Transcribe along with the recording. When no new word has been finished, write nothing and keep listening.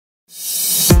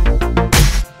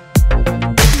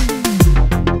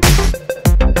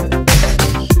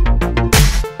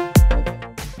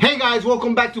guys,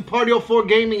 welcome back to Party 04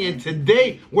 Gaming, and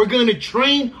today we're gonna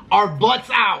train our butts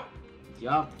out.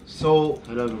 Yup. So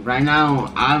look, right now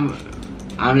I'm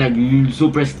like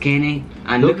super skinny,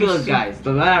 and look at those guys.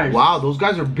 Those guys. Wow, those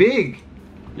guys are big.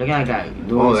 Look at that guy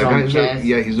doing some chest.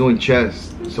 Yeah, he's doing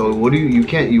chest. So what do you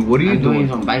what are you doing?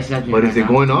 Some biceps. But is it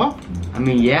going up? I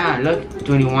mean, yeah. Look,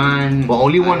 21. But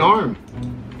only one arm.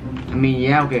 I mean,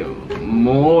 yeah. Okay,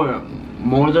 more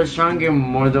the stronger,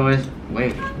 more the less.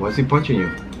 Wait. Why is he punching you?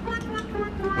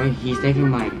 Wait, he's taking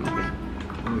my.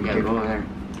 Okay. Yeah, go over there.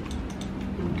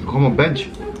 You call him a bench.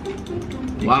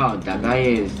 Wow, that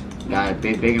guy got a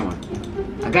bigger one.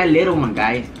 I got a little one,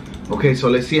 guys. Okay, so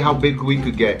let's see how big we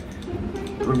could get.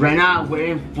 Right now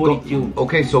we're in 42.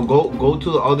 Okay, so go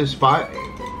to the other spot.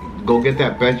 Go get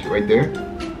that bench right there.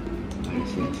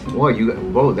 What you got?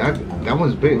 Bro, that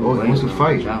one's big. Oh, he wants to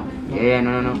fight. Yeah,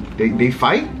 no. They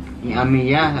fight? Yeah, I mean,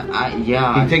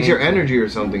 yeah. He takes your energy or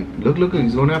something. Look,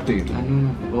 he's going after you. I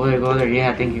don't know. Go there.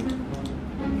 Yeah, thank you.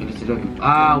 We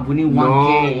need 1K.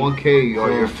 No, 1K. Oh,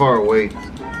 you're far away.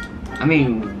 I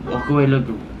mean, walk away. Look,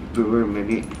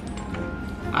 maybe.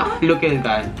 Look at this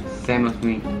guy. Same as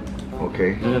me.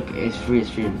 Okay. Look, it's free.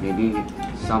 Maybe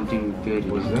something good.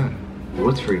 What's that?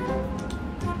 What's free?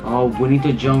 Oh, we need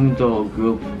to jump into a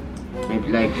group. Maybe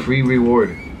like free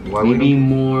reward. Why maybe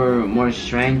more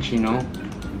strength, you know,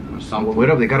 or something. Wait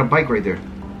up, they got a bike right there.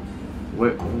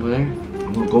 Where? Over there?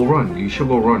 I'm gonna go run. You should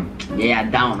go run. Yeah,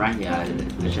 down, right? Yeah,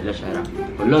 let's shut up.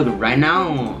 But look, right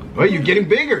now. Oh, you're getting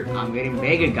bigger. I'm getting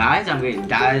bigger, guys.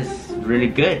 That's really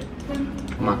good.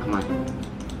 Come on.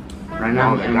 Right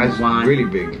now, that guy's really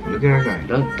big. Look at that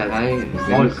guy. Look, that guy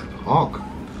is Hulk.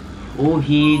 Oh,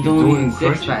 he doing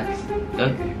six packs.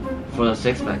 Look, for the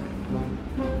six pack.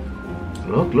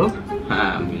 Look.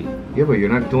 I mean, yeah, but you're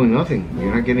not doing nothing.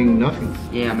 You're not getting nothing.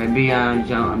 Yeah, maybe yeah.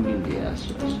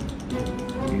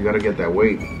 You gotta get that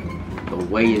weight. The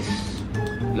weight is,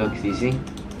 look, you see,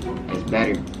 it's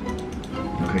better.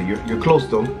 Okay, you're close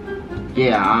though.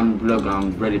 Yeah, I'm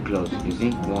really close. You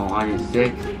see,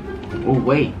 106. Oh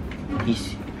wait,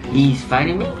 he's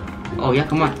fighting me. Oh yeah,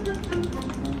 come on.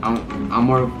 I'm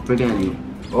more bigger than you.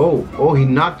 Oh, he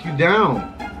knocked you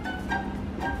down.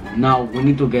 Now we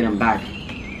need to get him back.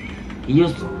 He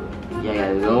used to,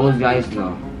 yeah, those guys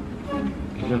know.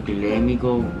 Look, let me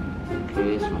go to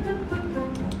this one.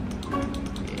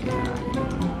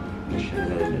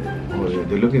 Oh,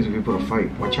 they're looking for people to fight.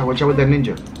 Watch out with that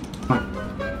ninja.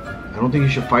 I don't think you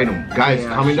should fight him. Guys,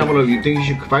 comment down below. You think you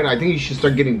should fight him? I think you should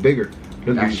start getting bigger.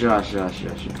 Look at sure.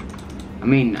 I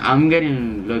mean, I'm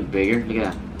getting bigger. Look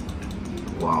at that.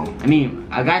 Wow. I mean,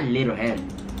 I got a little head.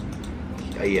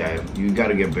 Yeah, you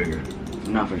gotta get bigger.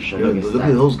 Not for sure. Look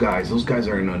at those guys. Those guys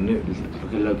are in a nip.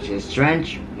 Okay, look, just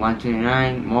strength,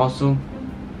 129, muscle,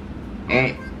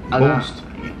 and boost.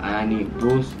 I need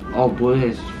boost. Oh, boost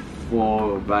is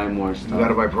for buy more stuff. You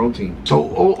gotta buy protein. So,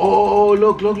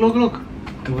 look.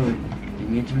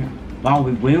 Wow,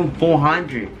 we win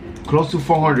 400. Close to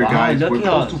 400, wow, guys. We're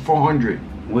close to 400.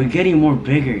 We're getting more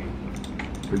bigger.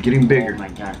 We're getting bigger. Oh my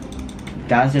god,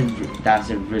 that's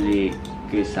a really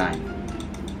good sign.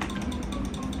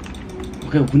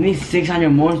 Okay, we need 600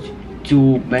 more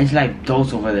to bench like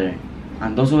those over there,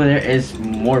 and those over there is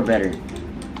more better.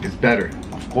 It's better.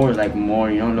 Of course, like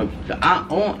more, you know. Look,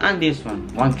 and this one,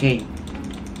 1K.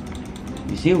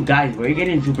 You see, guys, we're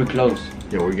getting super close.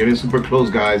 Yeah, we're getting super close,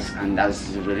 guys. And that's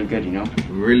really good, you know.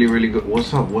 Really good.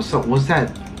 What's up? What's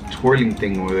that twirling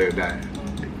thing over there?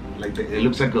 It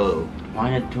looks like a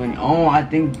 120. Oh, I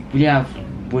think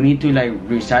we need to like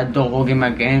restart the whole game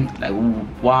again, like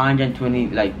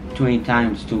 120, like 20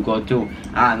 times to go to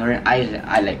another island.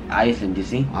 I like Iceland. You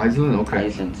see? Iceland, okay.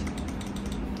 Iceland.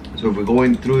 So if we're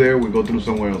going through there, we go through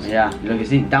somewhere else. Yeah, look, you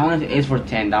see, that one is for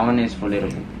 10. That one is for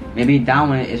little. Maybe that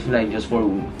one is for like just for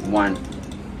 1.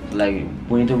 Like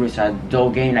we need to restart the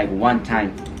whole game like 1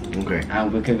 time. Okay.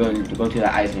 And we could go to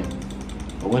the island.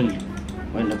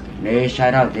 Well, look, let's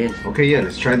try out this. Okay, yeah,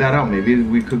 let's try that out. Maybe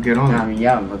we could get on. I mean,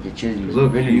 yeah, but the cheese is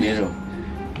look, really little.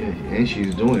 Yeah, and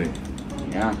she's doing it.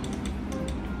 Yeah.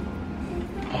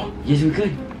 Oh, yes, we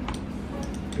could.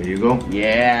 There you go.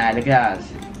 Yeah, look at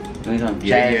us. Doing some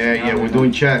chess. Yeah, we're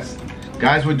doing chess.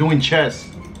 Guys, we're doing chess.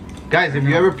 Guys, if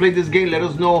you ever played this game, let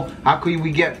us know how could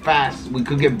we get fast. We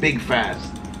could get big fast.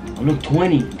 Oh, look,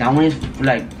 20. That one is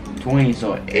like 20,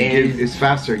 so it's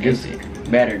faster. It gives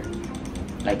better.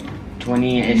 Like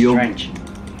 20 is strength.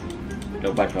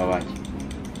 Look, watch.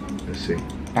 Let's see.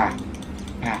 Pa.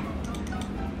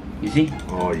 You see?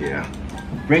 Oh yeah.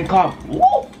 Brain cop. Woo!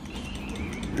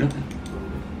 Look,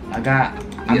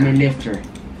 I'm a lifter.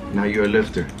 Now you're a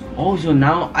lifter. Oh, so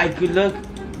now I could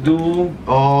do.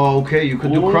 Oh, okay. You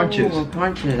could do crunches.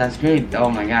 Crunches. That's great. Oh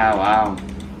my god! Wow.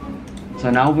 So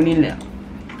now we need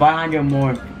 500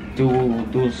 more to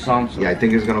do something. Yeah, I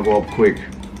think it's gonna go up quick.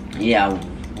 Yeah,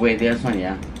 with this one,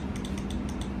 yeah.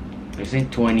 You say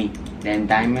 20, then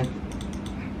diamond.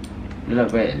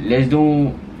 Look, wait, let's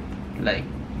do like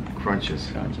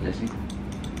crunches. Let's see.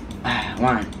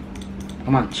 1,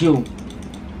 come on, 2,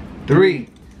 3,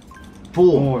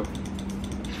 4, 4,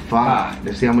 5.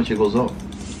 Let's see how much it goes up.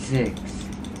 6,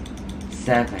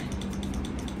 7,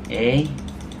 8.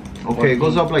 Okay, it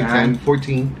goes up like 10,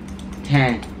 14.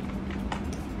 10.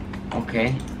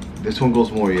 Okay. This one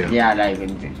goes more, yeah. Yeah, like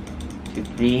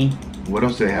 3. What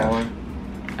else do they 4. have?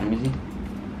 Let me see.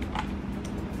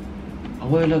 Oh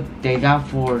wait, look, they got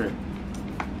for.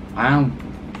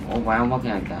 Why I'm walking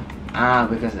like that? Ah,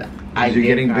 because you're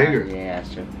getting bigger. Yeah,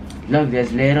 that's true. Look,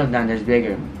 there's little, then there's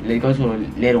bigger. Let's go to a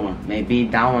little one. Maybe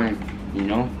that one, you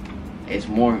know, it's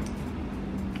more.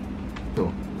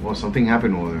 So, well, something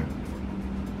happened over there.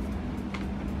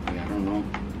 I don't know.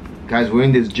 Guys, we're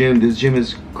in this gym. This gym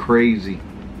is crazy.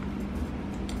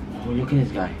 Oh, look at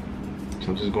this guy.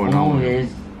 Something's going on. Oh,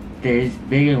 there's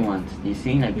bigger ones. You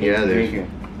see, like yeah, there's bigger.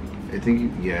 I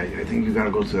think you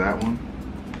gotta go to that one.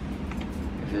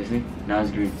 You see? Now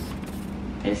it's green.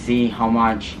 Let's see how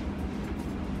much.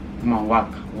 Come on,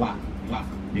 walk.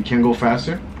 You can't go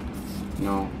faster?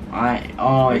 No.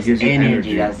 It's gives you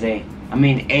energy. That's it. I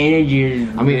mean, energy is.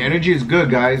 Energy is good,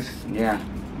 guys. Yeah.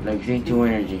 Like, see, 2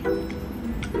 energy.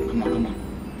 Come on.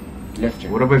 Lift her.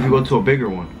 What about if you go to a bigger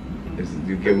one?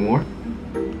 You get more?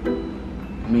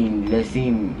 I mean, let's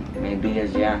see. Maybe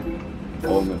there's, yeah.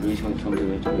 Oh, maybe it's going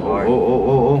to be hard.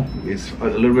 Oh. It's a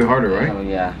little bit harder, right? Oh,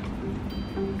 yeah.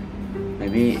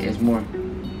 Maybe it's more.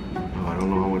 Oh, I don't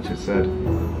know how much it said.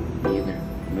 Neither.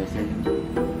 Listen.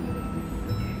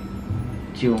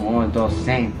 2 more, those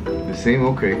same. The same?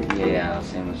 Okay. Yeah, the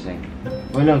same.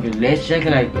 Well, look, let's check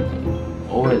like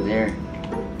over there.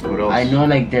 What else? I know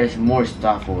like there's more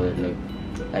stuff over there,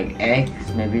 like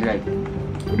eggs, maybe like.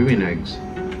 What do you mean eggs?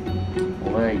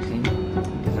 Over there, you see?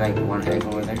 There's like 1 egg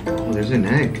over there. Oh, there's an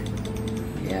egg.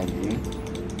 Yeah, you see?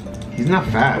 He's not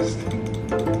fast.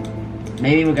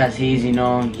 Maybe because he's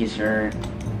hurt.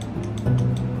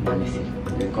 Let me see.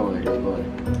 Let's go there.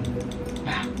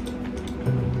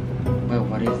 Wait,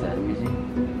 what is that? Let me see.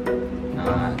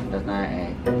 Nah, that's not an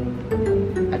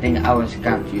egg. I think I was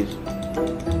confused.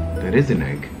 That is an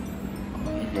egg.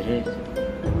 Yes, it is.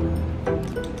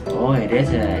 Oh, it is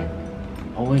an egg.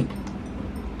 Oh, wait.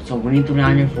 So we need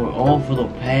 300 for the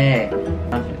pet.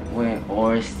 Wait,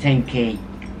 or it's 10K.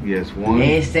 Yes, 1.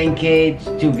 It's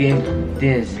 10K to give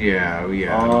this. Yeah.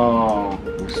 Oh.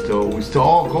 We still.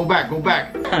 Oh, go back.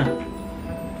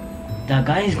 That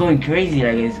guy is going crazy.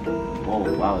 Like it's. Oh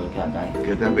wow, look at that guy.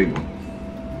 Get that big one.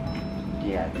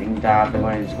 Yeah, I think that big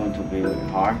one is going to be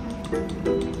hard.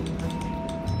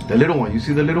 The little one. You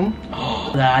see the little one?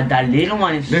 Oh, that little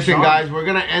one is Listen, strong. guys, we're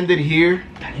gonna end it here.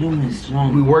 That little one is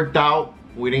strong. We worked out.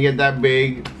 We didn't get that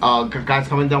big. Guys,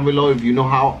 comment down below if you know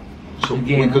how. So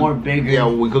we could, more bigger. Yeah,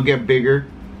 we could get bigger.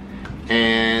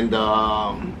 And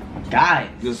guys,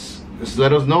 just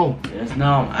let us know. Let us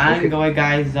know. And go,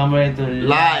 guys. Don't forget to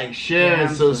like, share,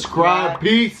 and subscribe.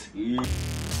 Peace.